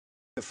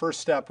the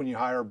first step when you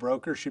hire a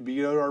broker should be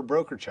to go to our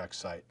broker check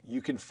site.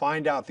 You can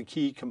find out the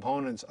key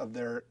components of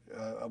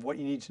of what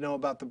you need to know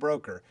about the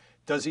broker.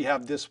 Does he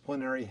have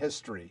disciplinary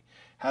history?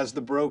 Has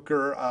the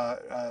broker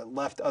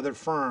left other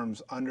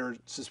firms under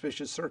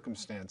suspicious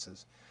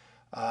circumstances?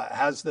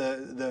 Has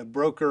the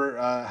broker,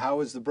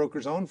 how is the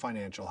broker's own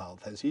financial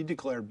health? Has he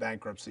declared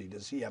bankruptcy?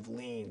 Does he have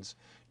liens,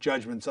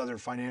 judgments, other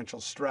financial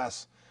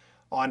stress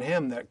on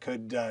him that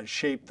could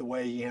shape the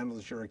way he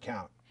handles your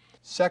account?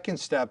 Second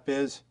step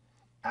is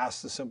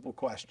ask the simple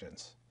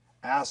questions.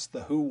 Ask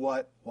the who,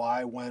 what,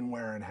 why, when,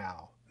 where, and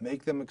how.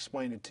 Make them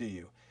explain it to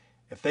you.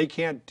 If they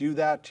can't do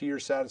that to your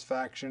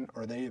satisfaction,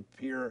 or they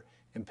appear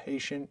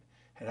impatient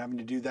at having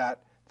to do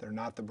that, they're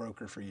not the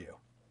broker for you.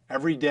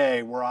 Every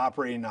day we're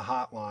operating a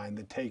hotline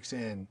that takes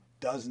in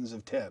dozens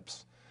of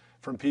tips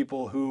from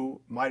people who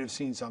might have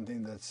seen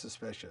something that's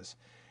suspicious.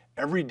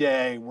 Every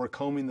day we're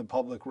combing the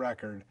public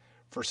record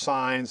for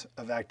signs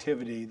of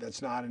activity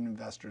that's not in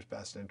investors'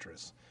 best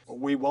interests.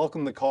 We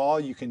welcome the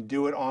call. You can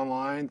do it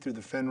online through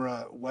the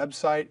FINRA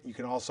website. You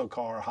can also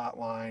call our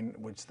hotline,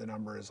 which the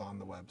number is on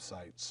the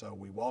website. So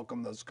we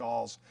welcome those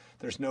calls.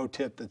 There's no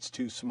tip that's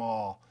too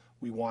small.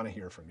 We want to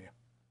hear from you.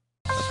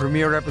 A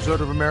premiere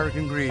episode of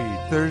American Greed,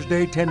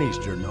 Thursday, 10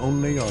 Eastern,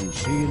 only on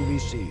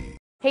CNBC.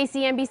 Hey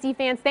CNBC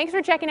fans, thanks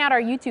for checking out our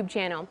YouTube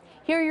channel.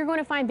 Here you're going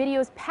to find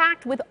videos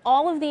packed with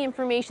all of the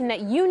information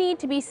that you need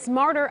to be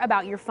smarter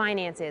about your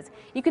finances.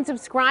 You can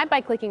subscribe by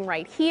clicking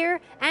right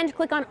here and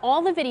click on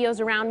all the videos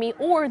around me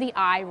or the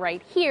I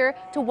right here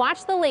to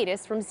watch the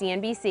latest from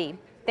CNBC.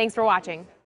 Thanks for watching.